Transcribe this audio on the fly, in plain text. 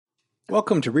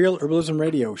Welcome to Real Herbalism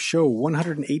Radio, show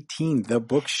 118, The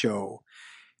Book Show.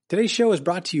 Today's show is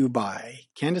brought to you by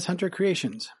Candace Hunter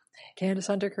Creations. Candace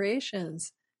Hunter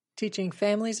Creations, teaching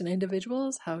families and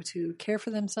individuals how to care for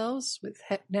themselves with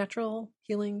natural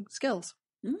healing skills.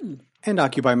 And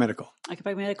Occupy Medical.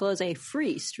 Occupy Medical is a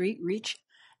free street reach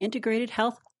integrated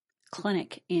health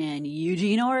clinic in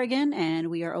Eugene, Oregon, and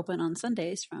we are open on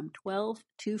Sundays from 12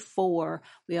 to 4.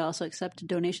 We also accept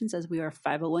donations as we are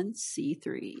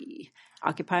 501c3.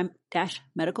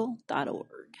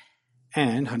 Occupy-medical.org.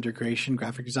 And Hunter Creation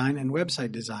Graphic Design and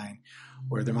Website Design,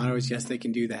 where their motto is, yes, they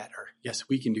can do that, or yes,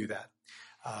 we can do that.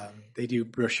 They do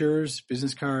brochures,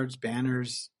 business cards,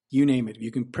 banners, you name it. If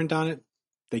you can print on it,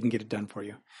 they can get it done for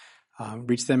you.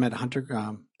 Reach them at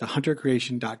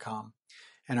huntercreation.com.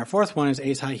 And our fourth one is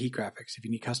Ace High Heat Graphics. If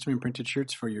you need custom and printed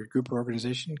shirts for your group or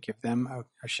organization, give them a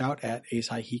shout at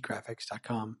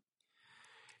acehighheatgraphics.com.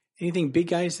 Anything big,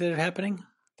 guys, that are happening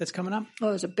that's coming up? Oh,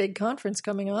 there's a big conference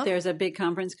coming up. There's a big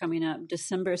conference coming up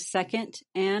December 2nd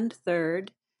and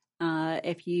 3rd.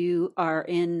 If you are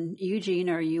in Eugene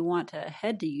or you want to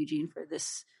head to Eugene for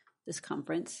this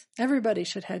conference. Everybody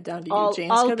should head down to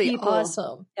Eugene. It's going to be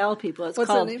awesome. All people. It's What's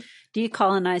called the name?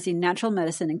 Decolonizing Natural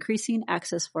Medicine, Increasing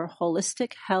Access for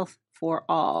Holistic Health for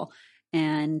All.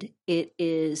 And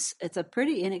it's a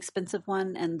pretty inexpensive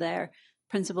one. And their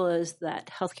principle is that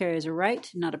healthcare is a right,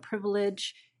 not a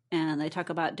privilege. And they talk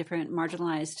about different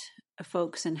marginalized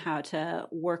folks and how to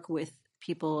work with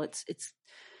people. It's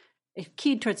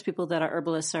keyed towards people that are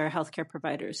herbalists or healthcare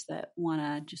providers that want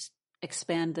to just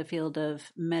expand the field of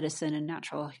medicine and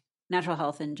natural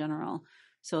health in general.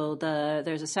 So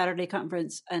there's a Saturday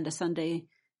conference and a Sunday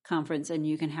conference, and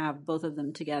you can have both of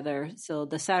them together. So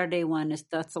the Saturday one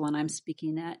that's the one I'm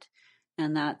speaking at,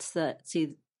 and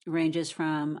ranges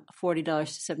from $40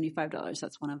 to $75.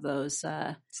 That's one of those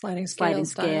sliding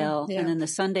scale. Yeah. And then the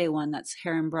Sunday one, that's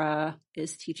Herenbra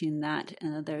is teaching that,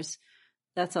 and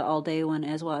that's an all day one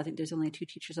as well. I think there's only 2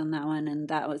 teachers on that one, and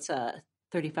that was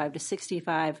 $35 to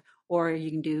 $65. Or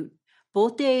you can do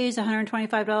both days,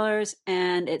 $125,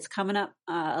 and it's coming up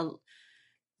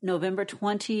November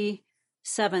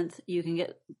 27th. You can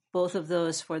get both of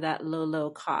those for that low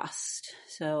cost.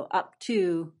 So up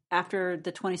to after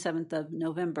the 27th of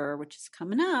November, which is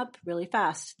coming up really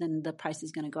fast, then the price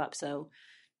is going to go up. So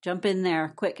jump in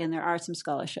there quick, and there are some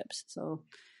scholarships. So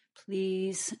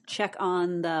please check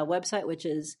on the website, which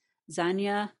is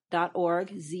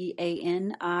Zaniya.org,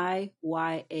 ZANIYAN.org.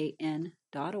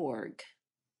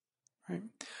 All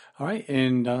right.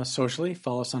 And socially,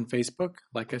 follow us on Facebook.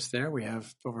 Like us there. We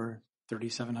have over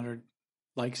 3,700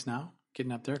 likes now.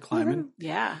 Getting up there, climbing.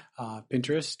 Yeah.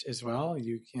 Pinterest as well.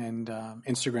 You can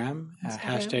Instagram,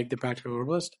 hashtag The Practical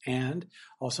Herbalist, and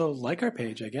also like our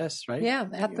page, I guess, right? Yeah,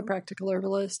 at The Practical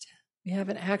Herbalist. We have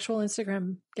an actual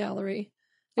Instagram gallery.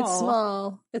 It's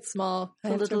small. It's small.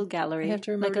 It's a little gallery. I have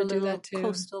to remember to do that too.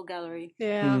 Coastal gallery.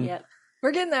 Yeah. Yep.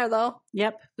 We're getting there though.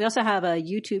 Yep. We also have a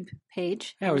YouTube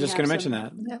page. Yeah, I was just going to mention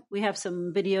that. Yep. We have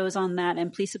some videos on that,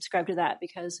 and please subscribe to that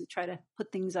because we try to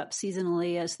put things up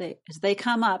seasonally as they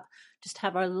come up. Just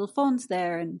have our little phones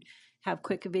there and have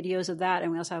quick videos of that.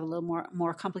 And we also have a little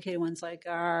more complicated ones like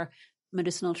our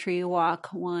medicinal tree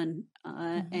walk one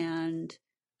and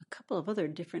a couple of other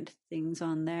different things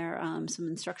on there. Some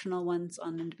instructional ones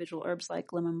on individual herbs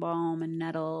like lemon balm and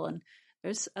nettle, and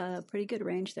there's a pretty good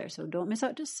range there. So don't miss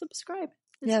out. Just subscribe.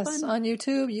 It's fun. On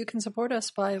YouTube, you can support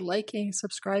us by liking,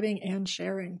 subscribing, and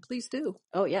sharing. Please do.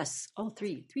 Oh, yes. All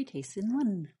three tastes in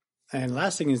one. And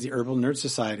last thing is the Herbal Nerd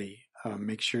Society.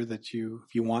 Make sure that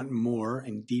if you want more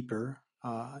and deeper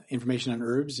information on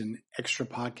herbs and extra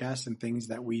podcasts and things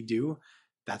that we do,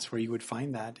 that's where you would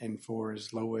find that. And for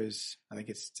as low as, I think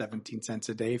it's 17 cents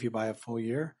a day if you buy a full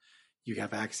year, you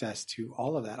have access to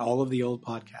all of that, all of the old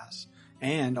podcasts,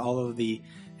 and all of the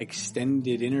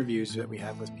extended interviews that we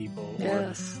have with people.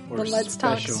 Yes, or the Let's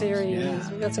Talk specials. series. Yeah.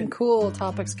 We've got some cool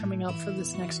topics coming up for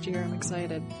this next year. I'm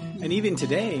excited. And even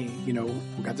today,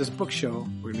 we've got this book show.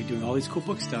 We're going to be doing all these cool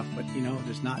book stuff, but,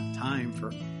 there's not time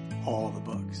for all the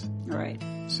books. All right.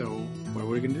 So what are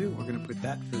we going to do? We're going to put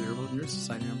that for the Herbal Nerd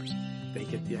Society members. They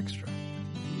get the extra.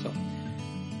 So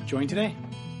join today.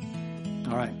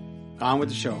 All right. On with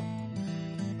the show.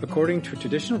 According to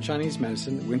traditional Chinese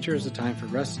medicine, winter is a time for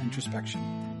rest and introspection.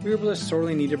 We herbalists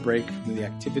sorely need a break from the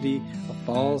activity of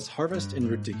fall's harvest and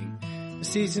root digging. The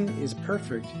season is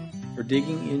perfect for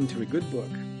digging into a good book.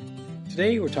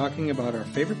 Today we're talking about our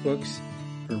favorite books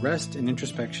for rest and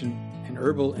introspection and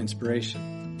herbal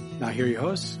inspiration. Now here are your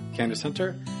hosts, Candace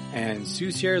Hunter and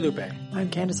Sue Sierra Lupe. I'm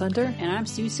Candace Hunter. And I'm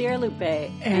Sue Sierra Lupe.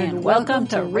 And welcome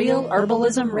to Real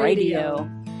Herbalism Radio.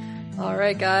 All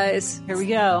right, guys. Here we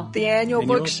go. The annual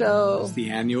book show. It's the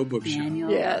annual book show.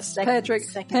 Yes, Patrick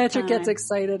gets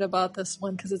excited about this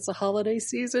one because it's a holiday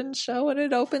season show and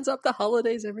it opens up the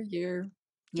holidays every year.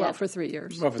 Yep. Well, for 3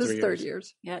 years. Well, for this 3 is third years.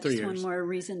 years. Yeah, 3 just years. one more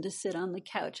reason to sit on the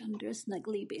couch under a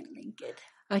snuggly blanket.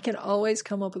 I can always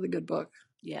come up with a good book.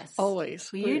 Yes. Always.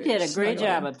 Well, you did a great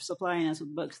job of supplying us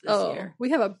with books this year.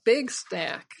 We have a big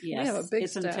stack. Yes, we have a big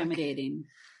it's stack. intimidating.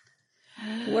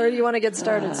 Where do you want to get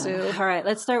started, Sue? All right,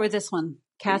 let's start with this one.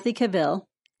 Kathy Cavill,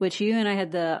 which you and I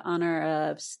had the honor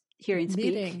of hearing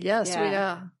speak. Meeting. Yes,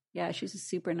 yeah. Yeah, she's a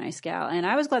super nice gal. And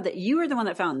I was glad that you were the one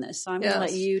that found this. So I'm going to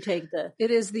let you take the... It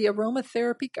is The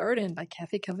Aromatherapy Garden by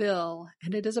Kathy Cavill.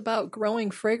 And it is about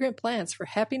growing fragrant plants for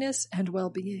happiness and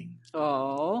well-being.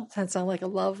 Oh. Does that sound like a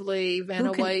lovely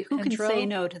Vanna White intro? Who can say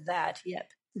no to that? Yep.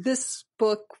 This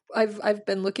book, I've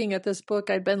been looking at this book.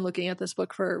 I've been looking at this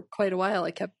book for quite a while.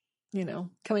 I kept,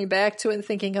 coming back to it and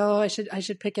thinking, I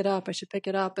should pick it up. I should pick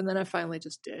it up. And then I finally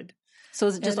just did. So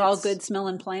is it just all good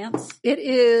smelling plants? It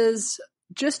is.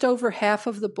 Just over half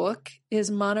of the book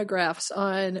is monographs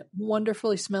on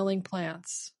wonderfully smelling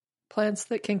plants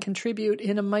that can contribute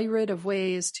in a myriad of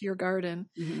ways to your garden.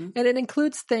 Mm-hmm. And it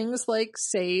includes things like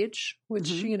sage,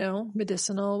 which,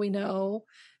 medicinal, we know,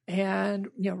 and,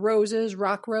 roses,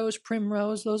 rock rose,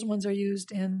 primrose. Those ones are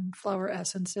used in flower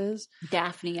essences.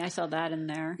 Daphne, I saw that in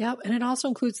there. Yep. And it also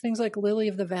includes things like lily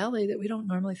of the valley that we don't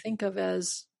normally think of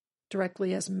as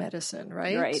directly as medicine,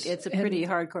 right? Right. It's a pretty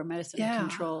hardcore medicine to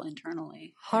control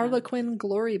internally. Harlequin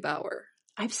glorybower.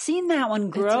 I've seen that one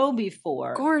grow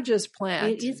before. Gorgeous plant.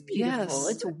 It is beautiful. Yes.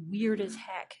 It's weird as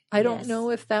heck. I don't know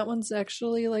if that one's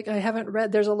actually I haven't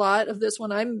read. There's a lot of this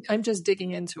one. I'm just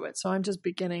digging into it, so I'm just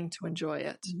beginning to enjoy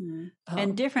it. Mm-hmm.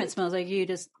 And different smells. Like you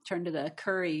just turned to the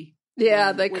curry.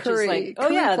 Yeah, the which curry. Is like,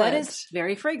 curry that plant. is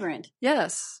very fragrant.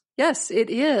 Yes, it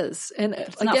is. And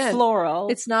it's again, not floral.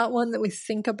 It's not one that we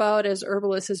think about as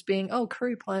herbalists as being,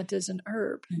 curry plant is an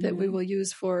herb that we will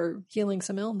use for healing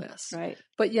some illness. Right.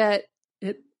 But yet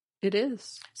it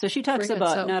is. So she talks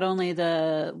about not only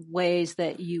the ways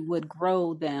that you would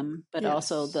grow them, but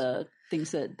also the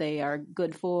things that they are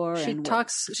good for. She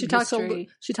talks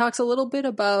a little bit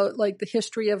about the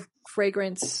history of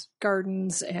fragrance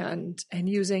gardens and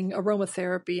using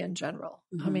aromatherapy in general.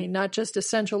 Mm-hmm. I mean, not just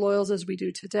essential oils as we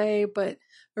do today, but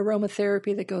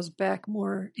aromatherapy that goes back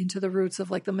more into the roots of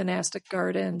the monastic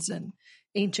gardens and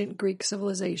ancient Greek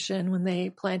civilization when they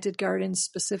planted gardens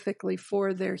specifically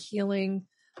for their healing.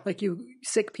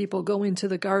 Sick people go into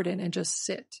the garden and just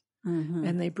sit. Mm-hmm.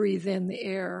 And they breathe in the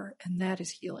air, and that is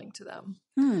healing to them.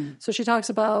 So she talks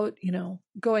about,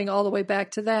 going all the way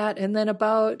back to that. And then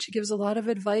she gives a lot of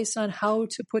advice on how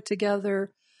to put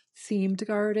together themed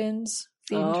gardens,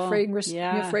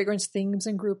 fragrance themes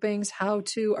and groupings, how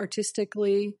to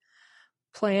artistically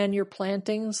plan your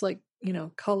plantings,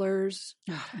 colors.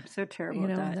 Oh, I'm so terrible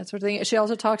at that. That sort of thing. She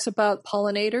also talks about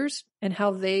pollinators and how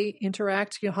they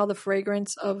interact, how the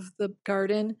fragrance of the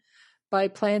garden by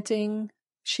planting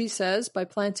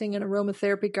an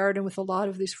aromatherapy garden with a lot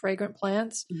of these fragrant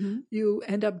plants, you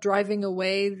end up driving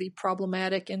away the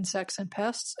problematic insects and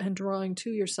pests and drawing to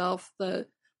yourself the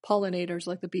pollinators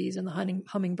like the bees and the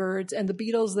hummingbirds and the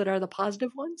beetles that are the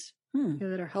positive ones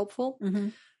that are helpful. Mm-hmm.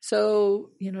 So,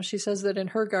 she says that in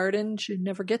her garden, she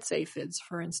never gets aphids,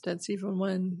 for instance, even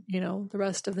when, the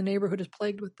rest of the neighborhood is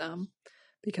plagued with them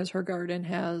because her garden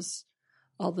has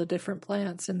all the different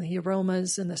plants and the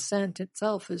aromas and the scent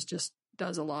itself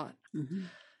does a lot. Mm-hmm.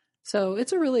 So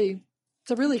it's a really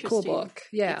cool book.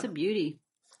 Yeah. It's a beauty.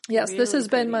 Yes. Really this has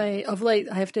been of late,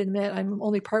 I have to admit, I'm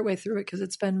only partway through it because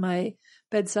it's been my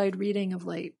bedside reading of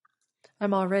late.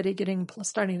 I'm already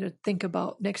starting to think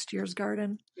about next year's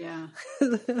garden. Yeah.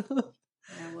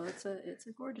 Well, it's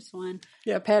a gorgeous one.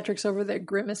 Yeah, Patrick's over there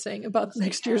grimacing about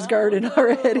next year's garden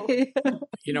already.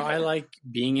 I like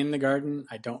being in the garden.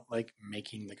 I don't like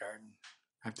making the garden.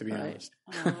 I have to be honest.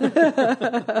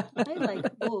 I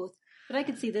like both. But I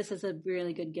could see this as a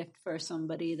really good gift for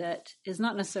somebody that is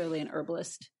not necessarily an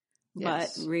herbalist, but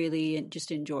really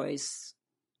just enjoys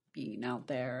being out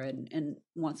there and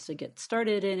wants to get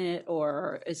started in it,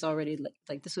 or is already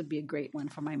this would be a great one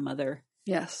for my mother.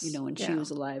 Yes. When she was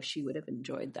alive, she would have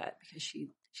enjoyed that because she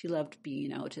loved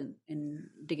being out and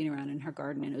digging around in her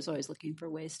garden and was always looking for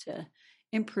ways to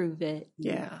improve it.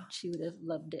 Yeah. She would have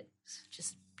loved it. It's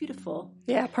just beautiful.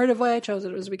 Yeah. Part of why I chose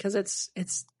it was because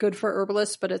it's good for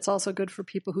herbalists, but it's also good for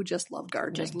people who just love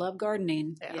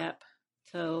gardening. Yeah. Yep.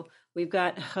 So we've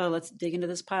got, let's dig into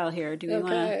this pile here. Do we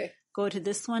want to go to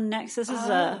this one next? This is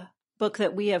a book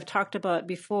that we have talked about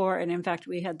before. And in fact,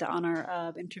 we had the honor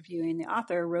of interviewing the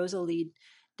author, Rosalie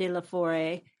de la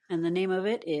Forêt. And the name of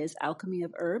it is Alchemy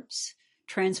of Herbs,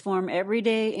 transform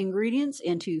everyday ingredients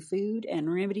into food and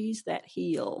remedies that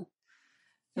heal.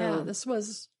 So this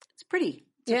was... It's pretty.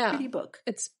 It's a pretty book.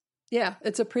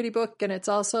 It's a pretty book, and it's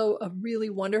also a really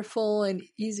wonderful and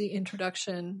easy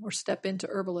introduction or step into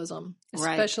herbalism,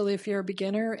 especially if you're a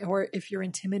beginner or if you're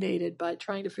intimidated by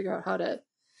trying to figure out how to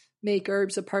make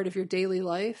herbs a part of your daily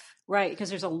life. Right, because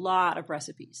there's a lot of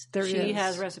recipes. She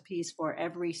has recipes for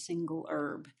every single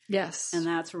herb. Yes. And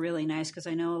that's really nice because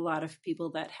I know a lot of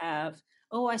people that have,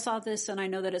 I saw this and I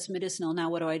know that it's medicinal. Now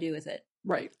what do I do with it?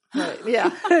 Right.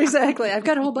 Yeah, exactly. I've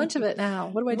got a whole bunch of it now.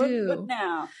 What do I do? What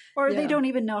now? Or they don't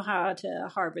even know how to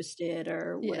harvest it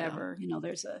or whatever. You know,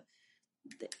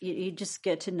 you just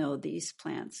get to know these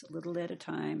plants a little at a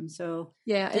time. So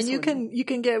and you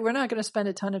can get, we're not going to spend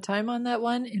a ton of time on that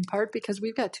one, in part because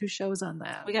we've got 2 shows on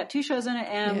that. We got 2 shows on it,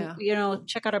 and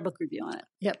check out our book review on it.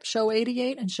 Yep. Show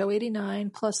 88 and show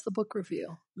 89 plus the book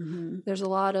review. Mm-hmm.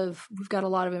 We've got a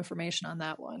lot of information on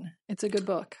that one. It's a good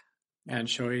book. And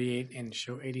show 88 and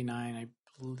show 89, I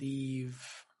believe,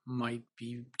 might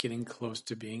be getting close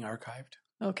to being archived.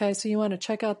 Okay, so you want to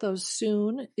check out those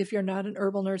soon if you're not an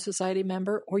Herbal Nerd Society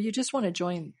member, or you just want to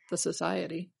join the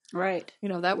society. Right.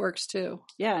 That works too.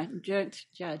 Yeah, join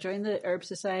the Herb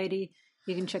Society.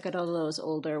 You can check out all those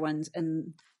older ones,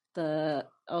 and you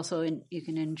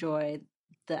can enjoy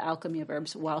the alchemy of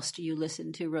herbs whilst you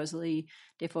listen to Rosalie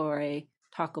DeFore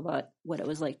talk about what it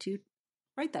was like to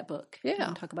write that book. Yeah.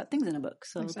 And talk about things in a book.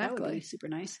 So that would be super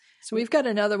nice. So we've got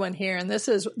another one here, and this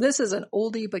is an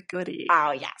oldie but goodie.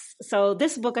 Oh, yes. So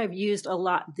this book I've used a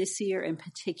lot this year in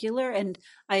particular, and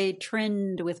I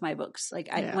trend with my books.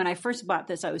 When I first bought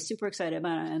this, I was super excited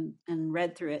about it and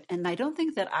read through it. And I don't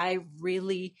think that I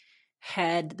really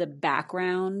had the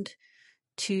background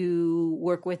to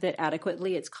work with it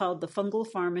adequately. It's called The Fungal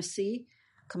Pharmacy: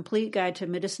 Complete Guide to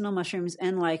Medicinal Mushrooms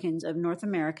and Lichens of North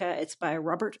America. It's by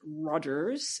Robert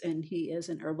Rogers, and he is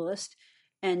an herbalist.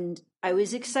 And I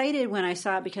was excited when I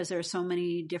saw it because there are so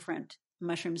many different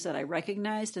mushrooms that I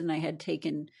recognized, and I had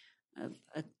taken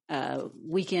a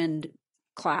weekend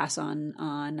class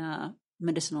on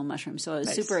medicinal mushrooms. So I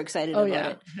was super excited about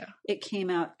it. Yeah. It came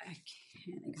out, I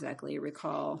can't exactly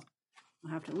recall.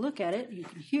 I'll have to look at it. You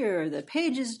can hear the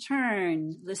pages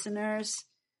turn, listeners.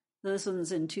 This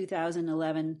one's in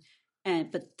 2011.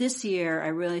 But this year I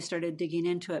really started digging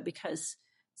into it because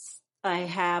I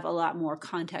have a lot more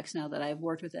context now that I've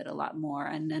worked with it a lot more.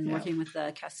 And then working with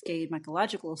the Cascade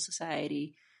Mycological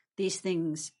Society, these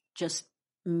things just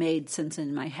made sense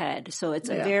in my head. So it's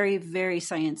a very, very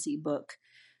sciencey book.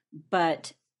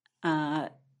 But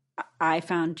I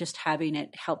found just having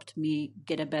it helped me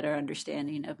get a better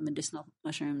understanding of medicinal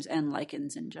mushrooms and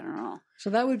lichens in general. So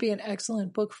that would be an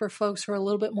excellent book for folks who are a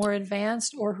little bit more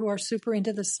advanced or who are super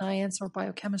into the science or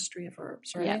biochemistry of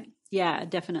herbs, right? Yeah,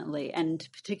 definitely. And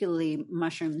particularly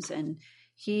mushrooms. And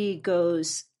he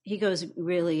goes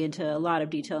really into a lot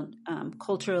of detail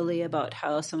culturally about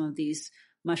how some of these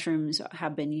mushrooms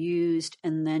have been used.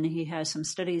 And then he has some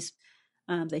studies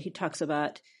that he talks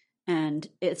about. And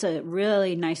it's a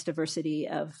really nice diversity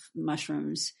of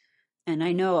mushrooms. And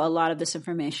I know a lot of this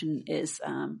information is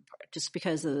just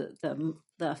because of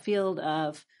the field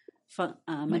of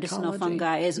medicinal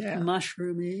fungi is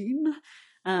mushrooming,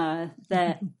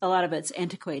 that a lot of it's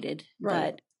antiquated.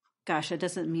 Right. But gosh, it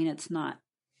doesn't mean it's not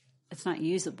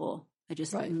usable. It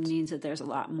just means that there's a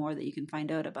lot more that you can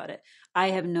find out about it.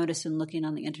 I have noticed in looking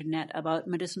on the internet about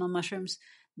medicinal mushrooms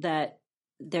that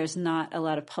there's not a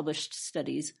lot of published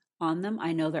studies on them.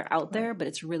 I know they're out there, but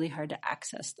it's really hard to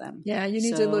access them. Yeah, you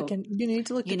need to look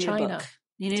to China.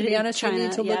 To be honest, you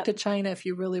need to look to China if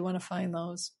you really want to find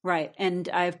those. Right. And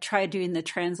I've tried doing the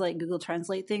Google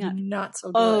Translate thing. Not so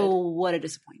good. Oh, what a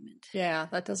disappointment. Yeah,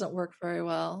 that doesn't work very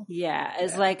well. Yeah,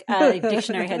 it's like a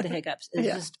dictionary had the hiccups. It's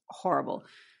just horrible.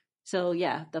 So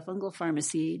the Fungal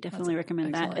Pharmacy, definitely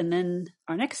recommend that. And then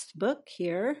our next book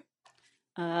here,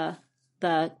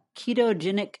 The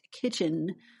Ketogenic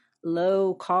Kitchen,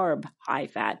 Low Carb, High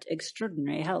Fat,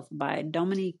 Extraordinary Health by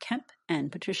Dominique Kemp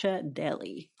and Patricia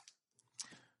Daly.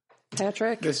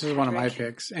 Patrick? This is one of my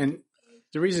picks. And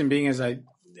the reason being is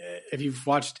if you've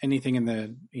watched anything in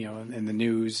the, in the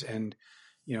news and,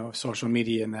 social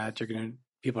media and that,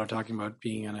 people are talking about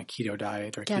being on a keto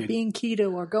diet or being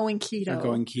keto or going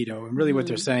keto. And really what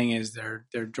they're saying is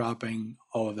they're dropping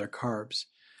all of their carbs.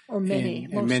 Or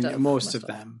most of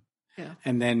them. Yeah.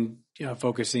 And then,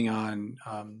 focusing on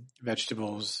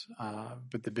vegetables.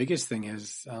 But the biggest thing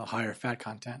is higher fat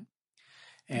content.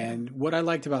 And what I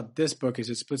liked about this book is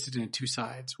it splits it into 2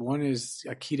 sides. One is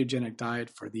a ketogenic diet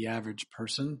for the average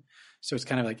person. So it's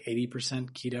kind of like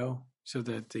 80% keto so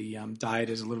that the diet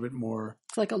is a little bit more.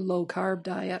 It's like a low carb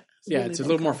diet. Yeah, it's a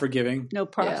little more forgiving. No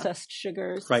processed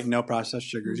sugars. Right, no processed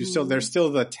sugars. There's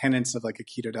still the tenets of like a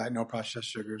keto diet, no processed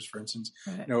sugars, for instance.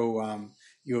 Right. No,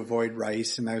 you avoid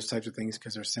rice and those types of ththings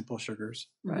because they're simple sugars.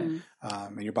 Right.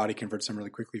 And your body converts them really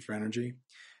quickly for energy.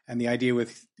 And the idea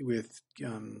with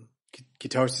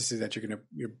ketosis is that you're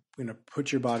gonna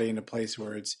put your body in a place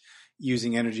where it's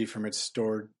using energy from its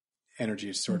stored energy,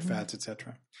 its stored fats,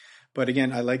 etc. But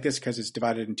again, I like this because it's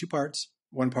divided in two parts.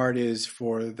 One part is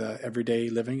for the everyday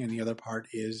living, and the other part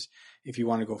is if you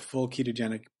want to go full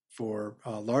ketogenic for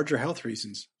larger health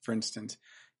reasons, for instance,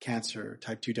 cancer,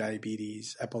 type 2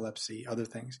 diabetes, epilepsy, other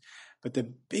things. But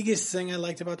the biggest thing I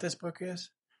liked about this book is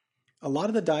a lot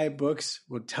of the diet books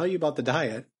will tell you about the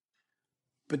diet,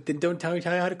 but they don't tell you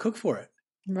how to cook for it.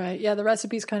 Right. Yeah, the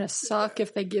recipes kind of suck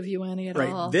if they give you any at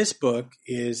all. Right. This book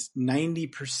is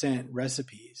 90%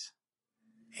 recipes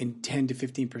and 10 to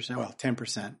 15%, well,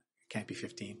 10%. Can't be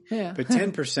 15, but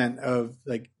 10% of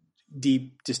like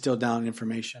deep distilled down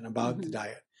information about the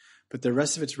diet, but the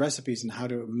rest of it's recipes and how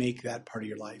to make that part of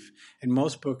your life. And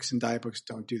most books and diet books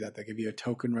don't do that. They give you a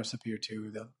token recipe or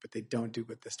two, but they don't do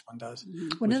what this one does.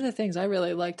 One of the things I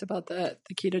really liked about the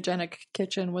ketogenic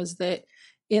kitchen was that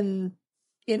in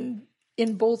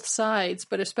both sides,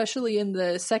 but especially in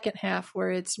the second half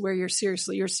where you're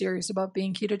serious about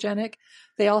being ketogenic,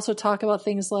 they also talk about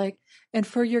things like, and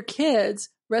for your kids,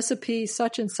 recipe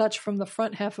such and such from the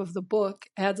front half of the book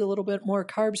adds a little bit more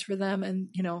carbs for them. And,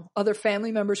 other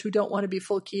family members who don't want to be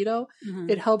full keto,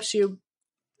 it helps you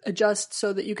adjust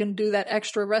so that you can do that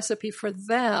extra recipe for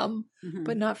them,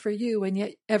 but not for you. And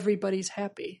yet everybody's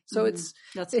happy. So it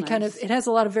has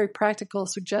a lot of very practical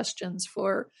suggestions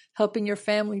for helping your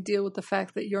family deal with the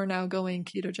fact that you're now going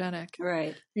ketogenic.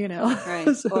 Right. Right.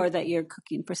 Or that you're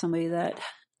cooking for somebody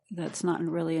that's not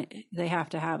really, they have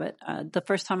to have it. The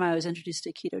first time I was introduced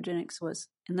to ketogenics was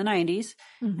in the 90s,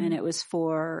 and it was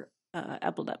for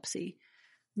epilepsy.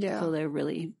 Yeah. So they're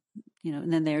really,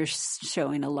 and then they're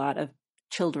showing a lot of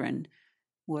children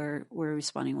were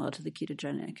responding well to the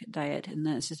ketogenic diet. And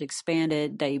then it's just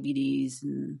expanded diabetes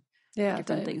and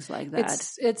different things like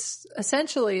that. It's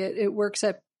essentially, it works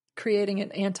at creating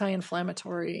an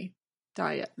anti-inflammatory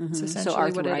diet. It's essentially so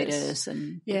arthritis what it is.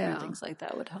 And different things like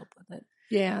that would help with it.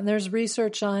 Yeah, and there's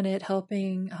research on it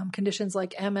helping conditions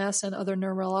like MS and other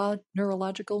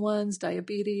neurological ones,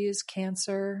 diabetes,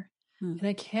 cancer. And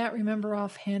I can't remember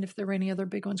offhand if there were any other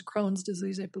big ones. Crohn's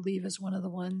disease, I believe, is one of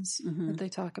the ones that they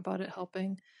talk about it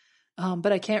helping.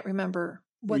 But I can't remember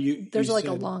what. There's like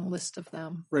a long list of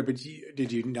them. Right, but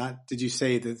did you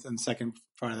say that in the second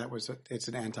part of that was it's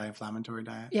an anti-inflammatory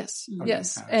diet? Yes, okay.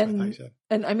 yes,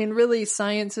 and I mean, really,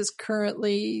 science is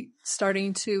currently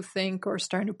starting to think or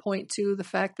starting to point to the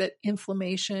fact that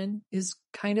inflammation is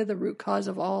kind of the root cause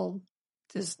of all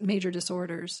major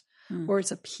disorders. Or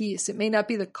it's a piece. It may not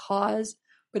be the cause,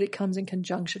 but it comes in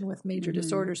conjunction with major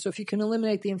disorders. So if you can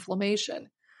eliminate the inflammation,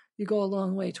 you go a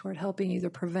long way toward helping either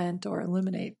prevent or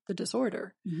eliminate the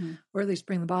disorder, or at least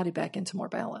bring the body back into more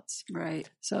balance. Right.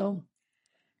 So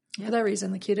for that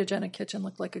reason, the ketogenic kitchen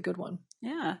looked like a good one.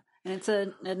 Yeah. And it's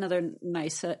another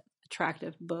nice,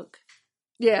 attractive book.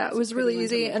 Yeah, it was really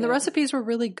easy. And the recipes were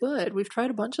really good. We've tried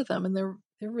a bunch of them and they're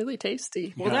really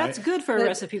tasty. Well, that's good for a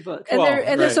recipe book.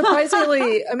 And they're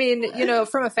surprisingly, I mean,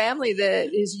 from a family that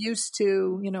is used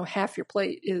to, half your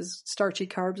plate is starchy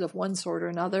carbs of one sort or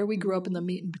another. We grew up in the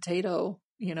meat and potato,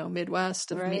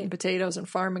 Midwest of meat and potatoes and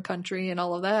farming country and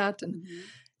all of that. And,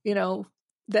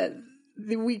 that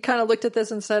we kind of looked at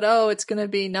this and said, oh, it's going to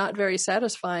be not very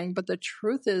satisfying. But the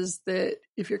truth is that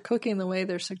if you're cooking the way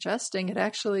they're suggesting,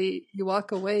 you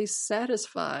walk away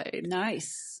satisfied.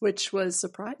 Nice. Which was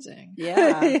surprising.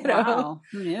 Yeah. Wow.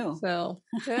 Who knew? So,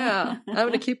 yeah, I'm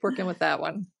going to keep working with that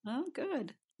one. Oh,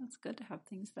 good. That's good to have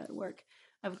things that work.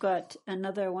 I've got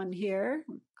another one here.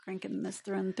 I'm cranking this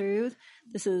through.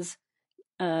 This is,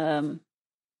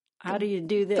 how do you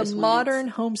do this? The Modern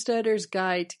Homesteader's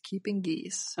Guide to Keeping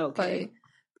Geese. Okay. By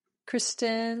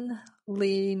Kristen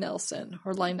Lee Nelson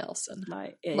or Lie Nelson.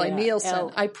 Lie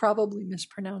Nielsen. I probably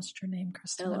mispronounced your name,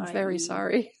 Kristen. I'm very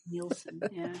sorry. Nielsen.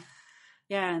 Yeah.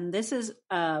 Yeah. And this is,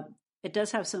 it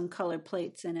does have some color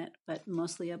plates in it, but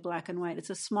mostly a black and white.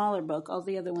 It's a smaller book. All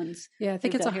the other ones, I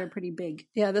think it's here pretty big.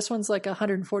 Yeah. This one's like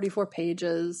 144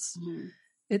 pages.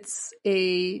 It's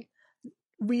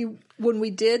when we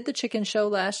did the chicken show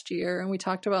last year and we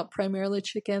talked about primarily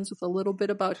chickens with a little bit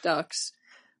about ducks,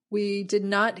 we did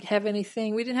not have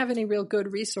anything. We didn't have any real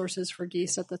good resources for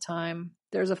geese at the time.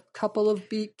 There's a couple of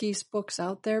geese books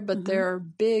out there, but they're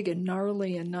big and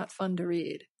gnarly and not fun to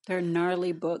read. They're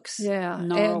gnarly books. Yeah.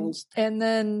 Gnarls. And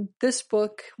then this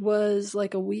book was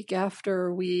like a week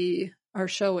after our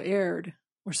show aired,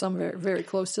 or some very, very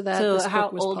close to that. So this how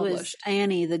book was old published. was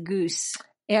Annie the goose?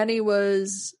 Annie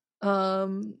was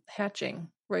hatching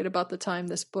right about the time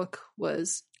this book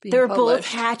was being They're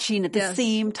published. both hatching at the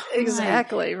same time.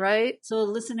 Exactly, right? So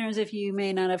listeners, if you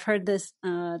may not have heard this,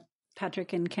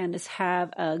 Patrick and Candace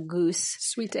have a goose.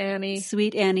 Sweet Annie.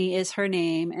 Sweet Annie is her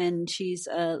name, and she's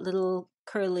a little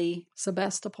curly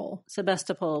Sebastopol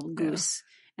goose.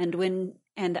 Yeah.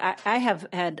 And I have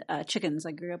had chickens.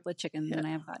 I grew up with chickens, and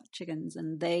I have got chickens,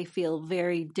 and they feel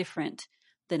very different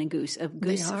than a goose. A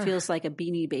goose feels like a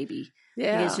beanie baby.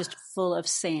 Yeah. It's just full of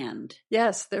sand.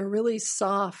 Yes, they're really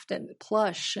soft and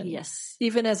plush. And yes.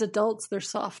 Even as adults, they're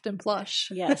soft and plush.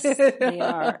 Yes, they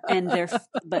are.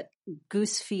 But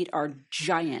goose feet are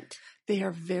giant. They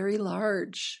are very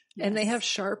large. Yes. And they have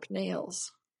sharp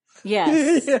nails.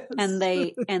 Yes. Yes. And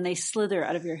they slither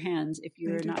out of your hands if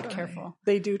you're not careful.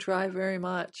 They do try very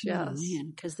much. Yes. Oh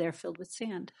man, because they're filled with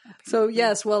sand. So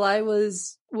yes, while I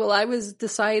was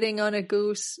deciding on a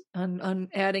goose, on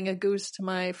adding a goose to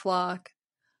my flock,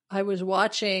 I was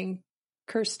watching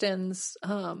Kirsten's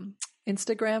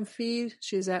Instagram feed.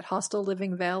 She's at Hostel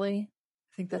Living Valley.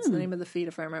 I think that's the name of the feed,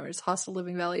 if I remember. It's Hostel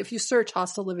Living Valley. If you search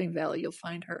Hostel Living Valley, you'll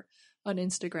find her on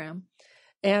Instagram.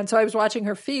 And so I was watching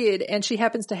her feed, and she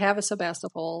happens to have a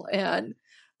Sebastopol. And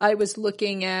I was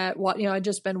looking at I'd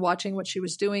just been watching what she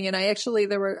was doing. And I can't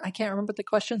remember what the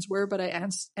questions were, but I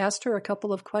asked her a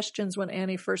couple of questions when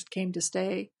Annie first came to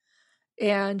stay.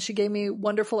 And she gave me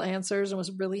wonderful answers and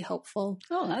was really helpful.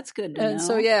 Oh, that's good to know.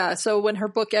 And so when her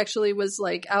book actually was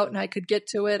like out and I could get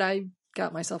to it, I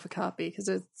got myself a copy because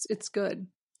it's good.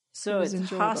 So it's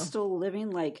hostel living,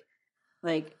 like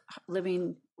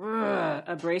living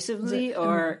abrasively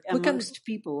or amongst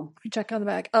people. Let me check on the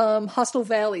back. Hostel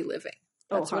Valley Living.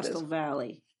 That's Hostel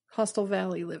Valley. Hostel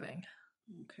Valley Living.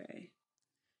 Okay.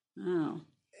 Oh.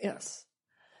 Yes.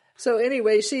 So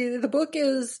anyway, the book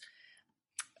is.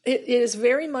 It is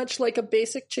very much like a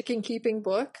basic chicken keeping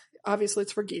book. Obviously,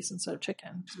 it's for geese instead of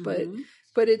chickens, but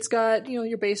it's got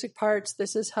your basic parts.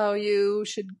 This is how you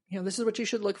should this is what you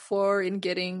should look for in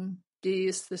getting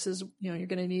geese. This is you're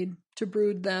going to need to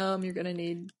brood them. You're going to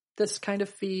need this kind of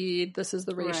feed. This is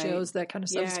the ratios, that kind of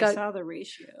stuff. Yeah, I saw the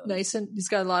ratios. Nice, and it's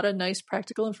got a lot of nice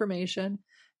practical information.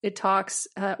 It talks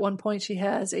at one point. She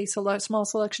has a small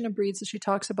selection of breeds that she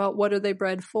talks about. What are they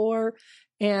bred for?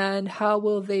 And how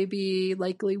will they be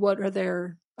likely?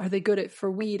 Are they good at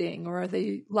for weeding, or are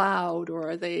they loud, or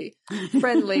are they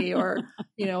friendly, or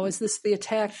is this the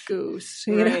attack goose?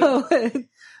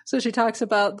 So she talks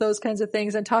about those kinds of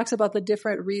things and talks about the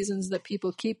different reasons that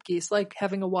people keep geese, like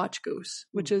having a watch goose,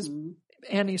 which is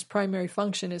Annie's primary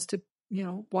function, is to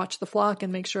watch the flock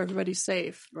and make sure everybody's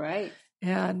safe. Right.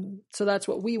 And so that's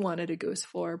what we wanted a goose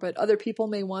for. But other people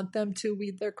may want them to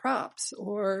weed their crops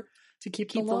or to keep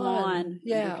the lawn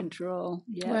under control.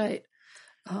 Yeah. Right.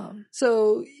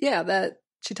 That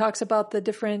she talks about the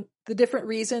different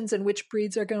reasons and which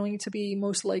breeds are going to be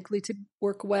most likely to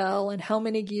work well, and how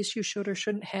many geese you should or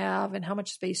shouldn't have, and how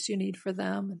much space you need for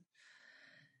them.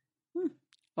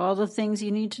 All the things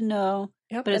you need to know.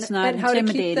 Yep. But it's not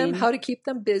intimidating. How to keep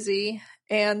them busy,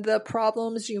 and the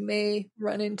problems you may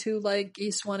run into, like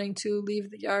geese wanting to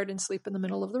leave the yard and sleep in the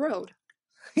middle of the road.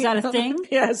 Is that a thing?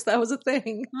 Yes, that was a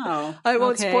thing. Oh, I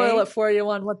won't spoil it for you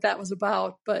on what that was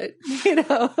about, but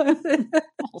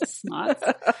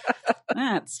snots.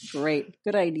 That's great.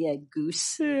 Good idea,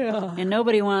 goose. Yeah. And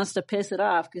nobody wants to piss it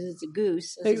off because it's a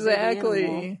goose.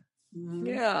 Exactly. Mm-hmm.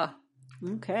 Yeah.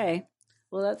 Okay.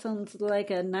 Well, that sounds like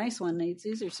a nice one.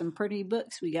 These are some pretty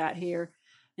books we got here.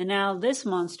 And now this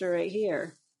monster right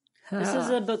here. This is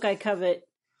a book I covet.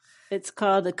 It's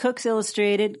called The Cook's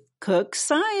Illustrated Cook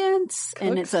Science.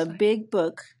 And it's a big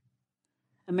book.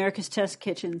 America's Test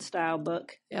Kitchen style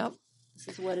book. Yep.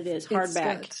 This is what it is.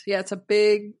 Hardback. It's a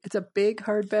big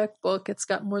hardback book. It's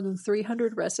got more than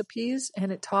 300 recipes,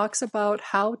 and it talks about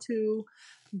how to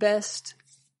best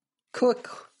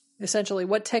cook, essentially,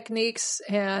 what techniques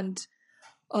and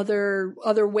other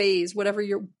ways, whatever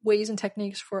your ways and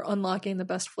techniques for unlocking the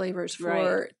best flavors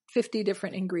for 50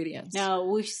 different ingredients. Now,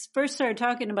 we first started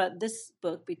talking about this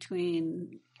book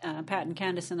between Pat and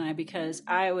Candace and I, because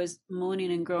I was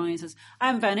moaning and groaning. Says, I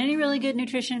haven't found any really good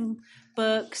nutrition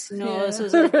books. This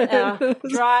was a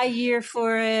dry year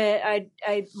for it.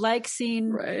 I like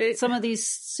seeing some of these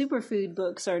superfood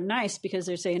books are nice because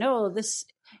they're saying, this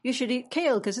you should eat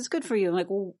kale because it's good for you. I'm like,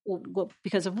 well,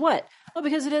 because of what? Well,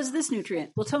 because it has this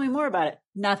nutrient. Well, tell me more about it.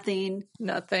 Nothing.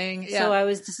 Yeah. So I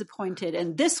was disappointed.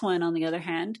 And this one, on the other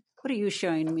hand, what are you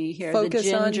showing me here? Focus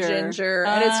the on ginger.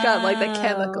 And it's got like the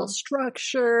chemical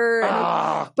structure.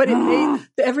 But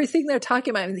everything they're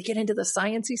talking about, they get into the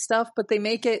sciencey stuff, but they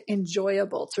make it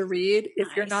enjoyable to read if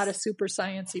you're not a super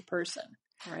sciencey person.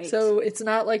 Right. So it's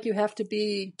not like you have to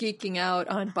be geeking out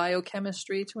on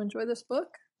biochemistry to enjoy this book,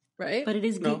 right? But it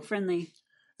is geek friendly.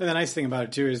 And the nice thing about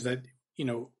it too is that,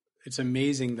 it's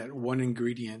amazing that one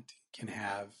ingredient can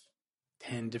have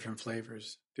 10 different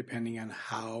flavors depending on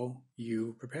how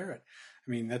you prepare it.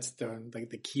 I mean, that's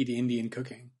the key to Indian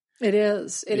cooking. It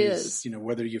is. It is.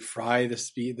 Whether you fry the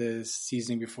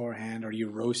seasoning beforehand or you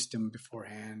roast them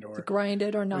beforehand or grind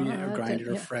it or not. Or grind it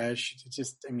or fresh. It's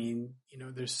just,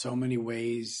 there's so many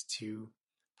ways to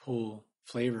pull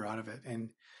flavor out of it. And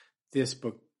this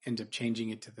book ends up changing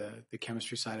it to the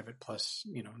chemistry side of it. Plus,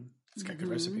 it's got good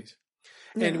recipes.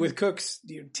 Yeah. And with cooks,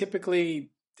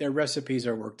 typically their recipes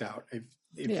are worked out.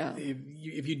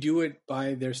 If you do it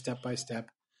by their step-by-step,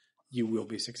 you will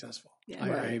be successful. Yeah,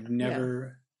 I've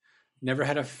never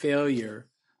had a failure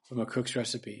from a cook's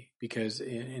recipe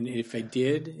and if I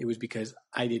did, it was because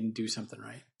I didn't do something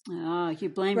right. Oh, you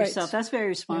blame yourself. That's very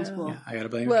responsible. Yeah, I got to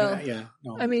blame. Well,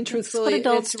 no. I mean, truthfully, what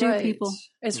adults do, people.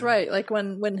 It's right. Like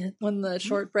when the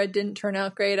shortbread didn't turn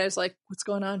out great, I was like, "What's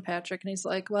going on, Patrick?" And he's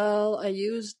like, "Well, I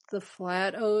used the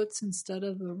flat oats instead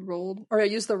of I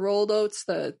used the rolled oats,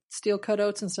 the steel cut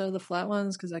oats instead of the flat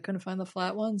ones because I couldn't find the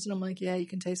flat ones." And I'm like, "Yeah, you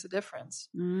can taste the difference.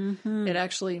 Mm-hmm. It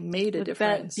actually made a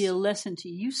difference." That be a lesson to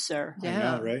you, sir. Yeah,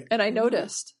 I know, right? And I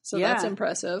noticed, so that's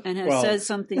impressive, and has said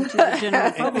something to the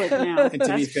general public now. And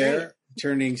to be fair,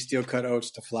 turning steel cut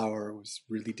oats to flour was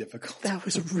really difficult. That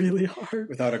was really hard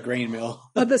without a grain mill.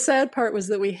 But the sad part was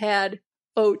that we had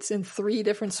oats in 3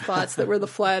 different spots that were the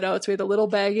flat oats. We had a little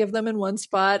baggie of them in one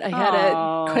spot. I had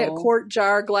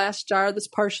a glass jar that's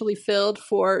partially filled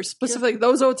for specifically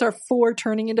those oats are for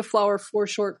turning into flour for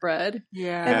shortbread.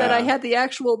 Yeah. And then I had the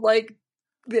actual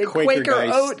the Quaker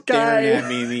oat guy staring at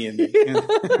me in the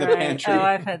pantry. Oh,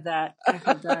 I've had that.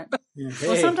 Yeah. Hey,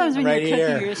 well, sometimes when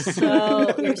you're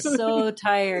cooking, you're so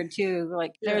tired too.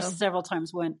 Like there's several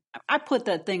times when I put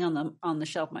that thing on the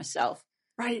shelf myself.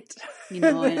 Right.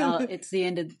 And it's the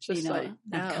end of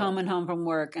I'm coming home from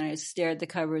work and I stare at the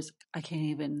covers. I can't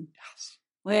even.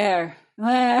 Where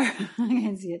I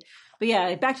can't see it. But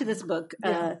yeah, back to this book.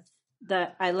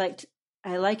 That I like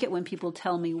it when people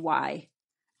tell me why.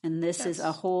 And this is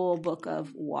a whole book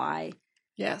of why.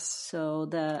 Yes. So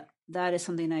that is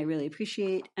something I really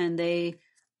appreciate. And they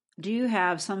do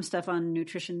have some stuff on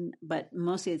nutrition, but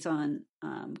mostly it's on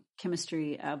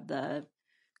chemistry of the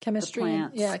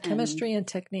plants. Chemistry and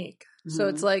technique. Mm-hmm. So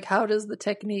it's like, how does the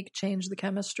technique change the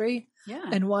chemistry?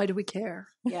 Yeah. And why do we care?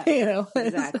 Yeah.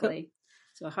 Exactly.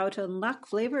 So how to unlock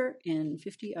flavor in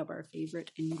 50 of our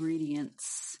favorite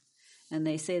ingredients. And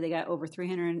they say they got over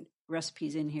 300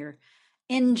 recipes in here.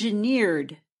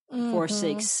 Engineered for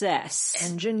success.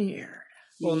 Engineered.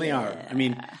 Well, and they are. I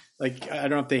mean, I don't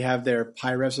know if they have their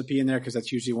pie recipe in there because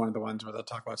that's usually one of the ones where they'll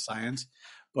talk about science,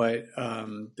 but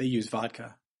they use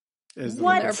vodka as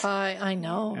their pie. I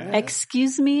know. Yeah.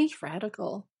 Excuse me? It's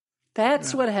radical.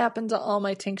 That's what happened to all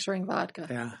my tincturing vodka.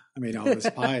 Yeah. I made all those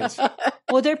pies.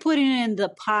 Well, they're putting it in the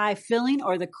pie filling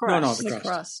or the crust? No, the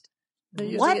crust. They're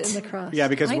using what? it in the crust. Yeah,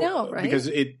 because I know, right? Because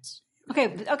it's okay.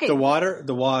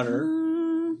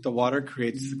 The water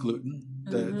creates the gluten,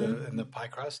 in the pie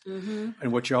crust,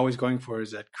 and what you're always going for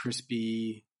is that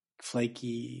crispy,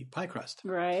 flaky pie crust.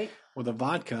 Right. Well, the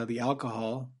vodka, the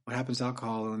alcohol. What happens to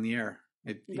alcohol in the air?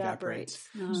 It evaporates.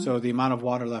 Uh-huh. So the amount of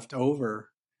water left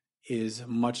over is a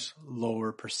much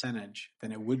lower percentage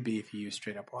than it would be if you use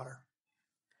straight up water.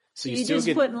 So you still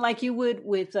just putting like you would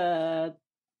with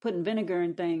putting vinegar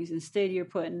and things. Instead, you're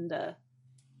putting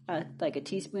like a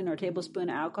teaspoon or tablespoon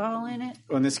of alcohol in it.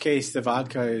 Well, in this case, the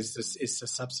vodka is a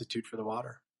substitute for the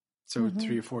water. So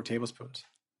 3 or 4 tablespoons.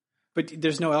 But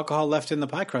there's no alcohol left in the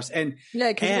pie crust, and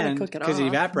because it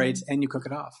evaporates and you cook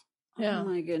it off. Yeah. Oh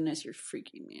my goodness, you're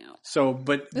freaking me out. So,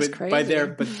 but by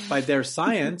their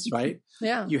science, right?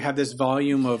 Yeah. You have this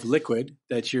volume of liquid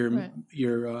that you're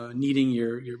kneading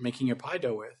you're making your pie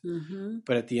dough with. Mm-hmm.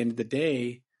 But at the end of the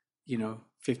day,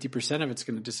 50% of it's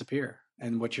going to disappear,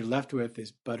 and what you're left with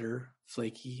is butter,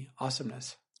 flaky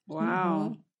awesomeness.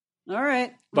 Wow. Mm-hmm. All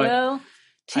right. Well,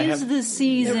 'tis the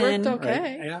season. It worked okay.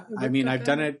 Right? Yeah. I mean, I've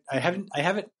done it. I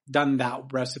haven't done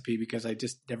that recipe because I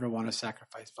just never want to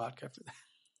sacrifice vodka for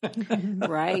that.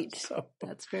 Right.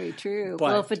 That's very true. But,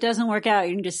 well, if it doesn't work out,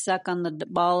 you can just suck on the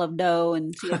ball of dough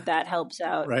and see if that helps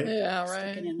out. Right. Yeah, Stick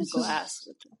right. it in the glass.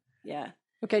 Yeah.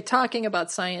 Okay, talking about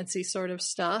sciencey sort of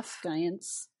stuff.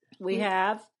 Science. We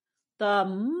have the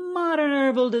Modern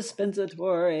Herbal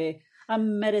Dispensatory, a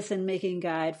medicine-making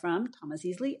guide from Thomas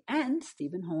Easley and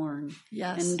Stephen Horn.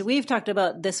 Yes. And we've talked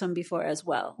about this one before as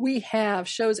well. We have.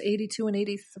 Shows 82 and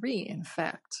 83, in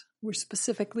fact, were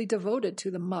specifically devoted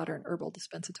to the Modern Herbal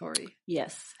Dispensatory.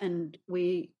 Yes. And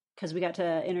because we got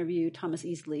to interview Thomas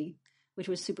Easley, which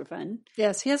was super fun.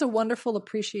 Yes, he has a wonderful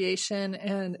appreciation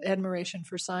and admiration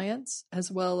for science,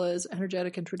 as well as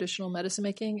energetic and traditional medicine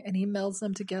making, and he melds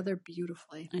them together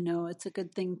beautifully. I know it's a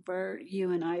good thing for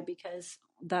you and I because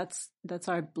that's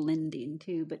our blending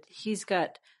too. But he's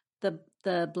got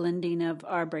the blending of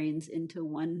our brains into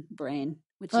one brain,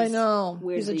 which I know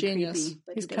weirdly he's a genius. creepy,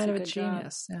 but He's he does kind of a good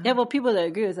genius. job. Yeah, well, people that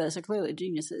agree with us are clearly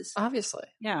geniuses. Obviously.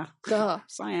 Yeah. Duh.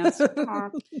 Science.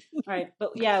 All right.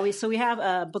 But yeah, we have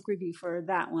a book review for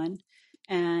that one.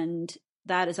 And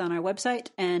that is on our website.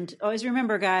 And always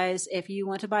remember, guys, if you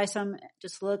want to buy some,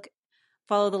 just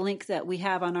follow the link that we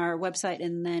have on our website.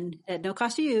 And then at no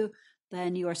cost to you,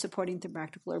 then you are supporting the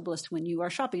Practical Herbalist when you are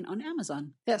shopping on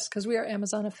Amazon. Yes, because we are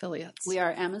Amazon affiliates. We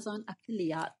are Amazon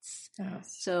affiliates.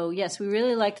 Yes. So yes, we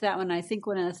really liked that one. I think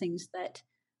one of the things that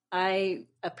I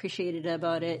appreciated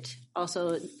about it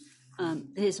also,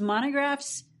 his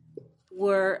monographs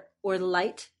were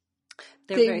light.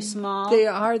 They're very small.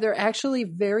 They're actually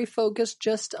very focused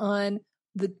just on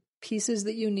the pieces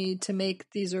that you need to make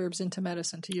these herbs into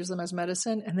medicine, to use them as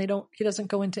medicine. And he doesn't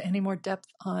go into any more depth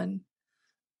on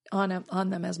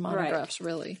them as monographs, right.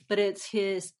 Really. But it's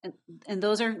his, and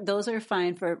those are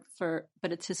fine for,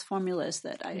 but it's his formulas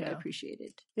that I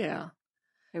appreciated. Yeah.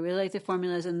 I really like the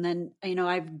formulas. And then,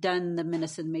 I've done the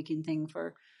medicine making thing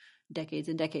for decades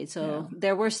and decades. So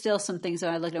there were still some things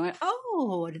that I looked at and went,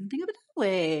 oh, I didn't think of it that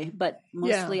way. But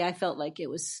mostly I felt like it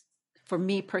was, for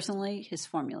me personally, his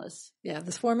formulas. Yeah,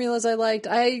 the formulas I liked.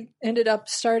 I ended up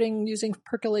starting using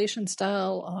percolation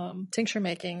style tincture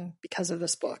making because of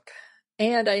this book.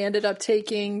 And I ended up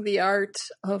taking the art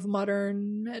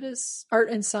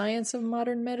and science of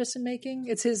modern medicine making.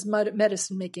 It's his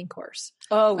medicine making course.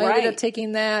 Oh, right. I ended up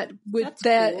taking that with That's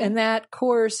that, cool. And that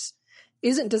course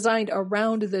isn't designed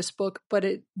around this book, but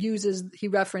he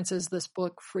references this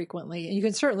book frequently. And you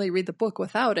can certainly read the book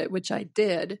without it, which I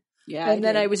did. Yeah. And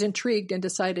then I was intrigued and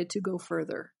decided to go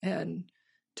further and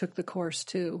took the course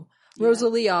too. Yeah.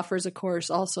 Rosalie offers a course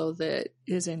also that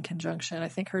is in conjunction. I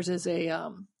think hers is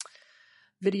a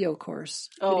video course,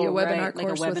 webinar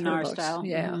course, like a webinar style.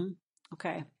 Yeah. Mm-hmm.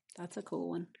 Okay. That's a cool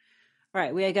one. All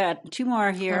right. We got two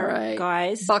more here,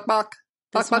 guys. Bok.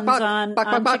 This one's on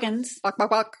chickens.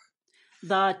 Bok.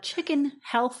 The Chicken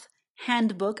Health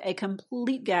Handbook, a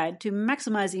complete guide to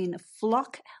maximizing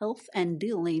flock health and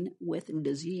dealing with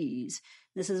disease.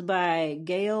 This is by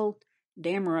Gail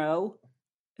Damerow,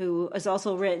 who has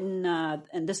also written,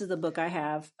 and this is the book I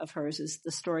have of hers, is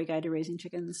The Story Guide to Raising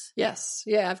Chickens. Yes.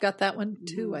 Yeah, I've got that one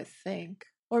too, I think.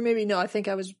 Or maybe no, I think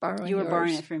I was borrowing You were yours.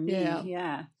 borrowing it from me.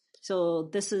 Yeah. So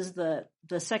this is the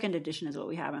second edition is what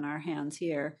we have in our hands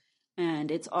here.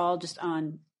 And it's all just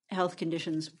on health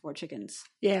conditions for chickens.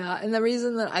 Yeah. And the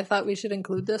reason that I thought we should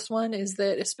include this one is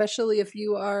that especially if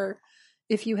you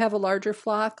have a larger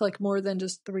flock, like more than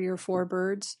just 3 or 4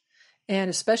 birds, and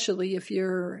especially if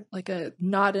you're like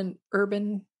not an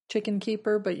urban chicken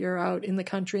keeper, but you're out in the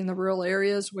country in the rural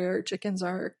areas where chickens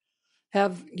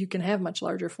you can have much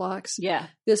larger flocks. Yeah.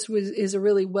 This is a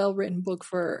really well-written book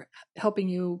for helping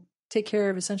you take care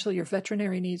of essentially your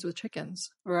veterinary needs with chickens.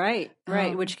 Right.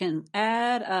 Which can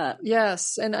add up.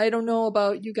 Yes. And I don't know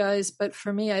about you guys, but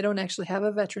for me, I don't actually have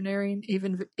a veterinarian,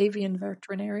 even avian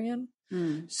veterinarian.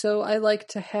 So I like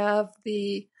to have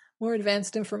the more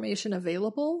advanced information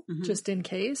available just in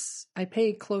case. I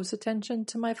pay close attention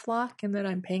to my flock, and then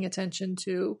I'm paying attention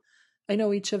to, I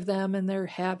know each of them and their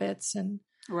habits and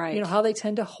how they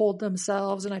tend to hold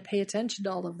themselves, and I pay attention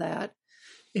to all of that.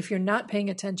 If you're not paying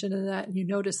attention to that and you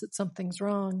notice that something's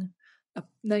wrong, a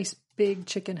nice big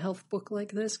chicken health book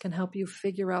like this can help you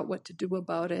figure out what to do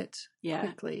about it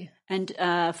quickly. And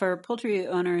for poultry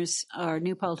owners or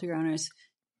new poultry owners,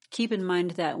 keep in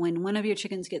mind that when one of your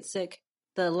chickens gets sick,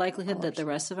 the likelihood that the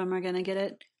rest of them are going to get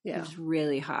it is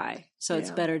really high. So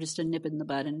it's better just to nip it in the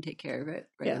bud and take care of it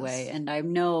right away. And I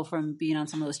know from being on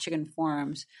some of those chicken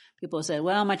forums, people say,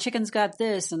 well, my chicken's got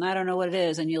this and I don't know what it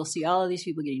is. And you'll see all of these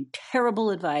people getting terrible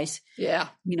advice. Yeah.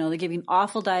 They're giving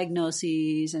awful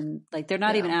diagnoses and like they're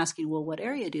not even asking, well, what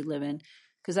area do you live in?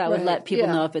 Because that would let people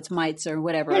know if it's mites or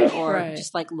whatever, or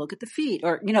just like look at the feet,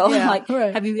 or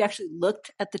have you actually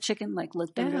looked at the chicken, like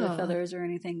looked under the feathers or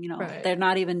anything? They're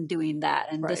not even doing that,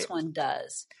 and this one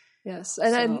does. Yes,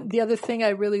 and then the other thing I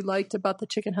really liked about the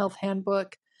Chicken Health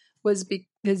Handbook was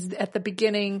because at the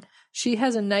beginning, she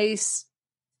has a nice,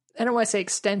 I don't want to say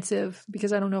extensive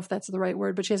because I don't know if that's the right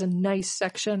word, but she has a nice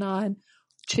section on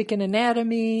chicken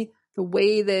anatomy, the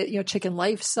way that, chicken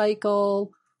life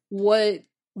cycle,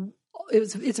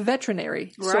 it's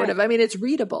veterinary sort of. I mean, it's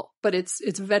readable, but it's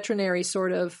veterinary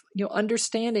sort of,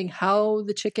 understanding how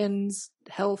the chicken's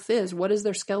health is. What does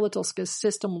their skeletal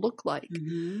system look like?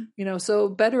 Mm-hmm. So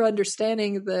better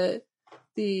understanding the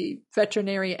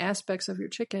veterinary aspects of your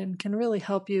chicken can really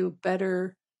help you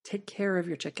better take care of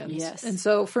your chickens. Yes. And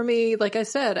so for me, like I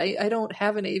said, I don't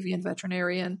have an avian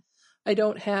veterinarian. I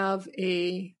don't have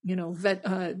a,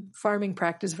 farming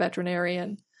practice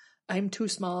veterinarian. I'm too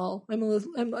small. I'm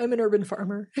an urban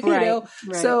farmer, Right.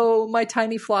 So my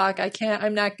tiny flock,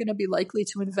 I'm not going to be likely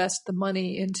to invest the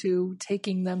money into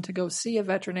taking them to go see a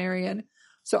veterinarian.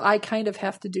 So I kind of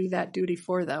have to do that duty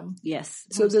for them. Yes.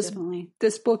 So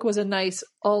this book was a nice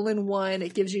all-in-one.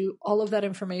 It gives you all of that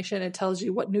information. It tells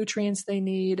you what nutrients they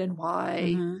need and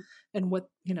why, mm-hmm. and what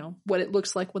it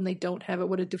looks like when they don't have it,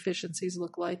 what deficiencies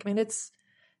look like. I mean, it's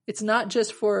not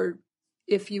just for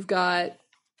if you've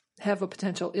have a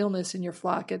potential illness in your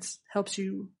flock. It helps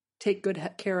you take good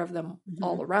care of them mm-hmm.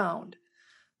 all around.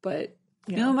 But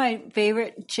you know my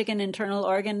favorite chicken internal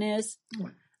organ is?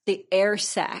 The air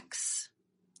sacs.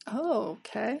 Oh,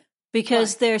 okay.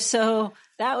 Because they're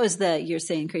that was you're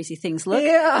saying crazy things. Look,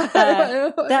 yeah.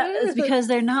 That is because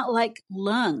they're not like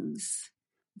lungs.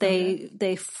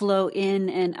 They flow in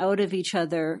and out of each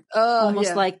other,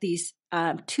 almost like these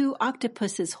two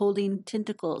octopuses holding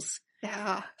tentacles.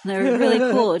 Yeah, and they're really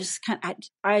cool. Just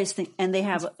I just think, and they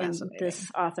have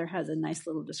this author has a nice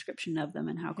little description of them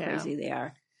and how crazy they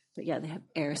are. But they have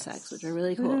air sacs, which are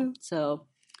really cool. Mm-hmm. So,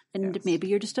 and maybe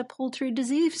you're just a poultry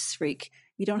disease freak.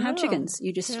 You don't have chickens.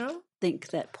 You just think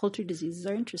that poultry diseases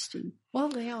are interesting. Well,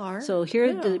 they are. So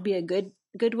here would be a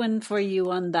good one for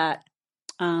you on that.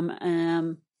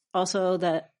 Also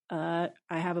that I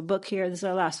have a book here. This is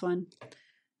our last one.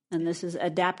 And this is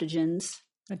Adaptogens.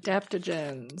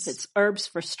 Adaptogens. It's herbs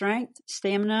for strength,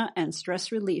 stamina, and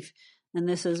stress relief. And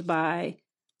this is by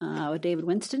David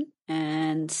Winston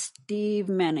and Steve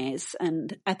Maynes.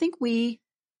 And I think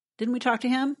didn't we talk to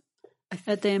him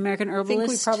at the American Herbalist? I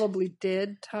think we probably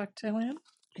did talk to him.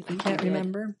 I can't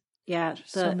remember. Yeah,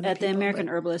 at the American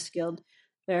Herbalist Guild.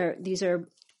 These are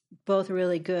both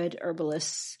really good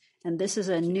herbalists. And this is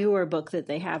a newer book that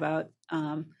they have out.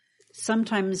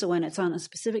 Sometimes when it's on a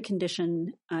specific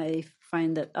condition, I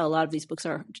find that a lot of these books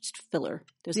are just filler.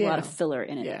 There's a lot of filler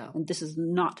in it. Yeah. And this is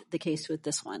not the case with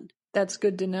this one. That's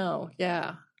good to know.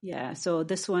 Yeah. Yeah. So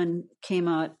this one came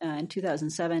out in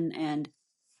 2007, and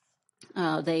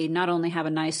they not only have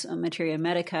a nice Materia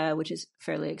Medica, which is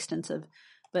fairly extensive,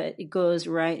 but it goes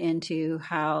right into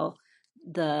how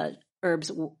the herbs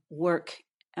work,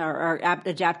 or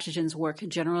adaptogens work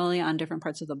generally on different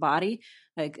parts of the body,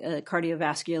 like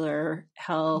cardiovascular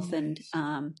health and,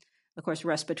 of course,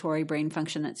 respiratory, brain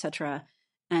function, etc.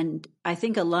 And I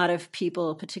think a lot of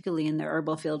people, particularly in the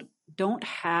herbal field, don't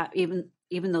have, even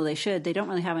though they should, they don't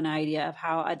really have an idea of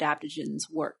how adaptogens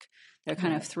work. They're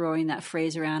kind of throwing that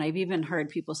phrase around. I've even heard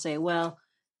people say, well,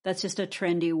 that's just a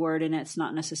trendy word and it's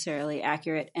not necessarily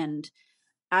accurate. And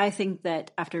I think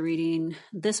that after reading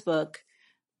this book,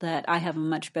 that I have a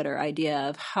much better idea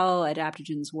of how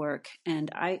adaptogens work. And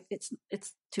it's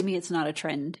to me, it's not a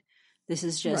trend. This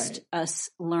is just us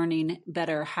learning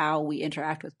better how we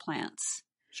interact with plants.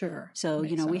 Sure. So,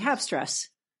 we have stress.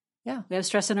 Yeah. We have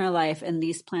stress in our life, and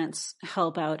these plants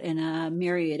help out in a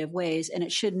myriad of ways. And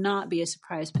it should not be a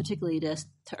surprise, particularly to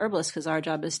herbalists, because our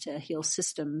job is to heal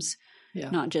systems,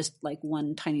 not just like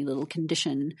one tiny little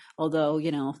condition. Although,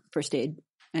 first aid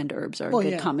and herbs are a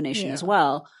good combination as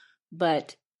well.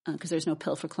 But because there's no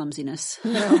pill for clumsiness.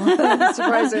 No,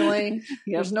 surprisingly.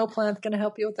 There's no plant going to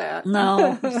help you with that.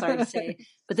 No, I'm sorry to say.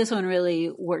 But this one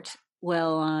really worked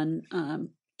well on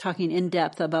talking in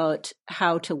depth about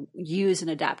how to use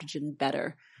an adaptogen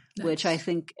better, which I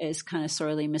think is kind of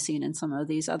sorely missing in some of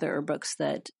these other books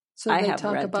that I have read.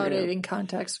 So they talk about it in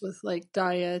context with like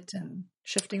diet and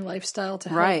shifting lifestyle to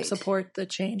help support the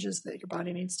changes that your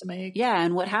body needs to make. Yeah,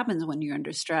 and what happens when you're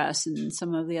under stress and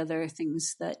some of the other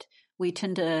things that we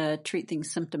tend to treat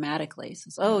things symptomatically.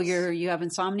 So, you have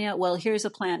insomnia? Well, here's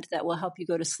a plant that will help you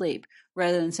go to sleep,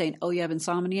 rather than saying, you have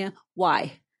insomnia?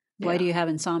 Why? Why do you have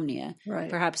insomnia? Right.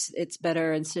 Perhaps it's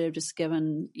better, instead of just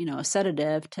giving, a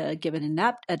sedative, to give an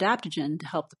adaptogen to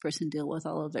help the person deal with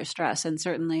all of their stress. And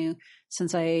certainly,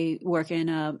 since I work in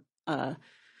a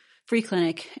free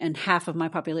clinic and half of my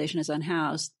population is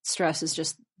unhoused, stress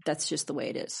is that's just the way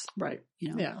it is. Right.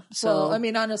 Yeah. So,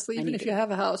 honestly, even if you have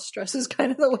a house, stress is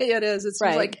kind of the way it is. It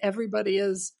seems like everybody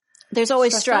is there's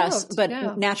always stress, out. but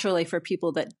Yeah. naturally for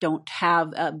people that don't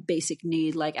have a basic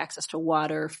need like access to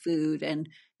water, food, and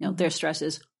their stress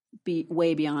is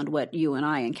way beyond what you and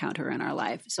I encounter in our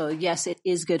life. So yes, it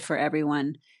is good for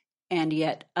everyone. And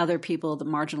yet other people, the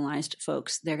marginalized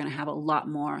folks, they're going to have a lot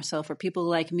more. So for people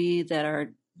like me that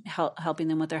are helping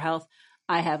them with their health,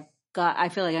 I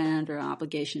feel like I'm under an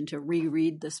obligation to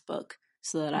reread this book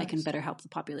so that I can better help the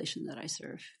population that I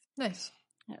serve. Nice.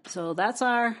 So that's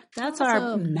our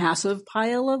massive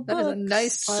pile of books. That is a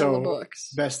nice pile of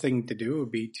books. Best thing to do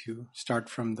would be to start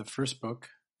from the first book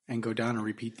and go down and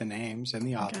repeat the names and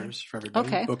the authors for everybody.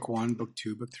 Okay. Book 1, book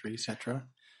 2, book 3, etc.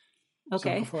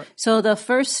 Okay. So the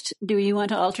first, do you want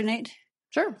to alternate?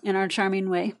 Sure. In our charming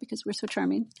way, because we're so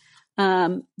charming.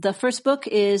 The first book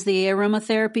is The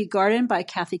Aromatherapy Garden by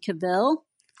Kathy Cavell.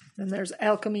 And there's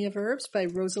Alchemy of Herbs by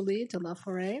Rosalie de la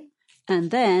Forêt.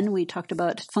 And then we talked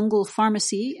about Fungal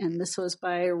Pharmacy, and this was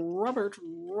by Robert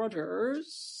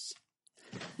Rogers.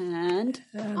 And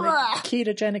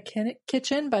Ketogenic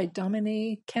Kitchen by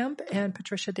Dominique Kemp and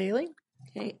Patricia Daly.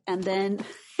 Okay, and then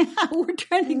we're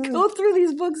trying to go through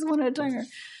these books one at a time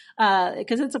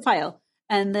because it's a pile.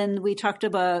 And then we talked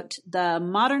about The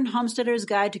Modern Homesteader's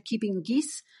Guide to Keeping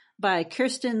Geese by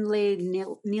Kirsten Leigh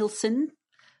Nielsen.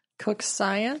 Cook's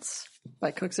Science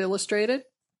by Cook's Illustrated.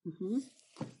 Mm-hmm.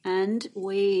 And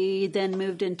we then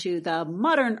moved into The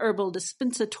Modern Herbal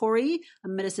Dispensatory, a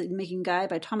medicine-making guide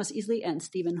by Thomas Easley and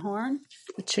Stephen Horn.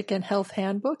 The Chicken Health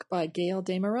Handbook by Gail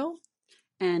Desmarais.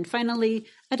 And finally,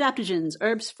 Adaptogens,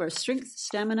 Herbs for Strength,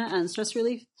 Stamina, and Stress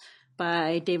Relief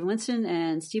by David Winston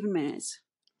and Stephen Mayes.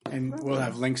 And we'll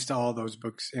have links to all those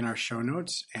books in our show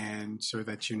notes, and so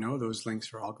that those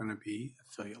links are all going to be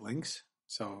affiliate links.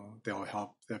 So they'll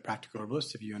help the practical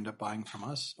herbalist if you end up buying from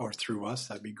us or through us.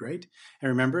 That'd be great. And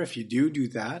remember, if you do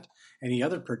that, any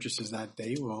other purchases that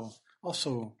day will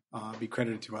also be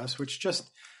credited to us, which just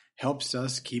helps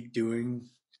us keep doing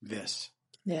this.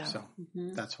 Yeah. So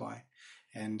that's why.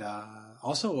 And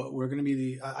also, we're going to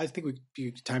be I think it would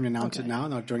be time to announce it now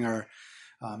during our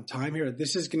time here.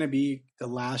 This is going to be the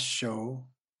last show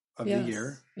of the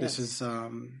year. Yes. This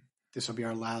will be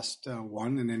our last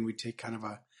one, and then we take kind of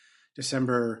a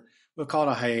December, we'll call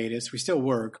it a hiatus. We still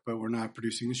work, but we're not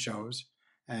producing the shows,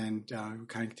 and we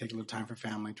kind of take a little time for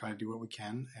family, try to do what we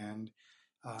can. And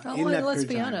let's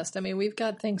be honest. I mean, we've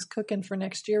got things cooking for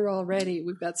next year already.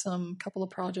 We've got couple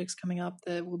of projects coming up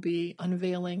that we'll be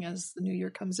unveiling as the new year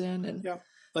comes in. And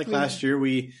last year,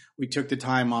 we took the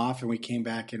time off and we came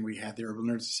back and we had the Herbal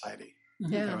Nerd Society.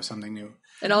 Yeah, that was something new.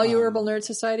 And all you Herbal Nerd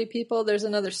Society people, there's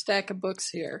another stack of books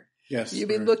here. Yes. You'll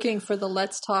be looking for the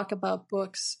Let's Talk About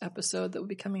Books episode that will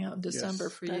be coming out in December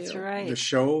for you. That's right. The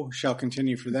show shall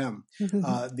continue for them.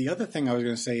 The other thing I was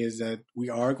going to say is that we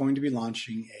are going to be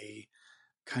launching a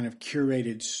kind of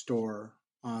curated store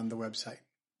on the website.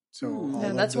 So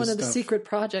that's one of the secret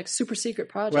projects, super secret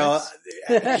projects. Well,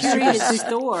 curated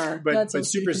store. But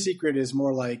super secret is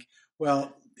more like, we're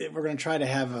going to try to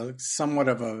have somewhat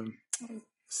of a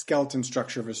skeleton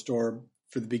structure of a store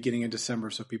for the beginning of December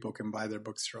so people can buy their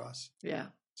books through us. Yeah.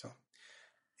 So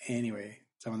anyway,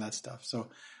 some of that stuff. So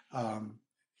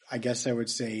I guess I would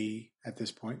say at this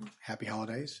point, happy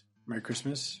holidays, Merry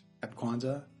Christmas, Happy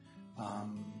Kwanzaa.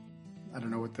 I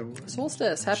don't know what the...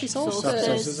 Solstice. Happy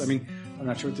solstice. I mean, I'm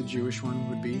not sure what the Jewish one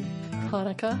would be.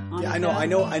 Hanukkah. Yeah, I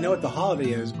know what the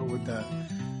holiday is, but with the...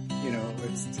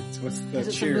 it's what's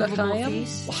the cheer?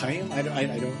 L'chaim? I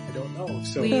don't know.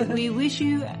 So we wish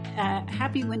you a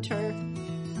happy winter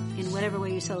in whatever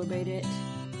way you celebrate it.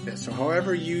 Yeah, so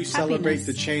however you celebrate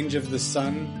the change of the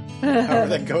sun, however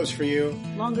that goes for you.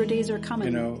 Longer days are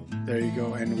coming. There you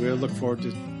go. And we'll look forward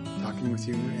to talking with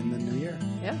you in the new year.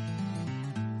 Yeah.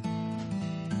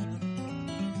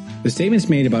 The statements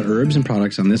made about herbs and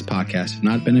products on this podcast have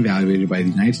not been evaluated by the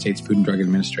United States Food and Drug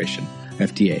Administration,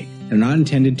 FDA, and are not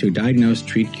intended to diagnose,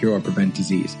 treat, cure, or prevent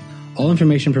disease. All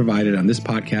information provided on this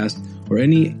podcast or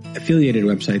any affiliated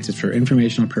websites is for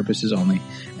informational purposes only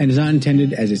and is not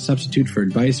intended as a substitute for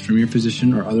advice from your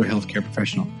physician or other healthcare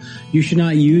professional. You should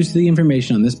not use the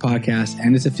information on this podcast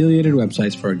and its affiliated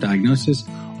websites for a diagnosis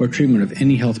or treatment of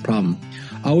any health problem.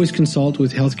 Always consult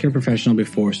with a healthcare professional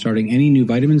before starting any new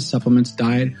vitamins, supplements,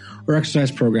 diet, or exercise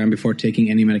program before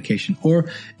taking any medication, or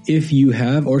if you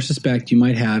have or suspect you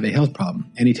might have a health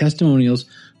problem. Any testimonials,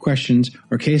 questions,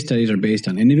 or case studies are based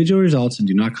on individual results and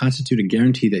do not constitute a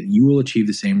guarantee that you will achieve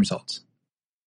the same results.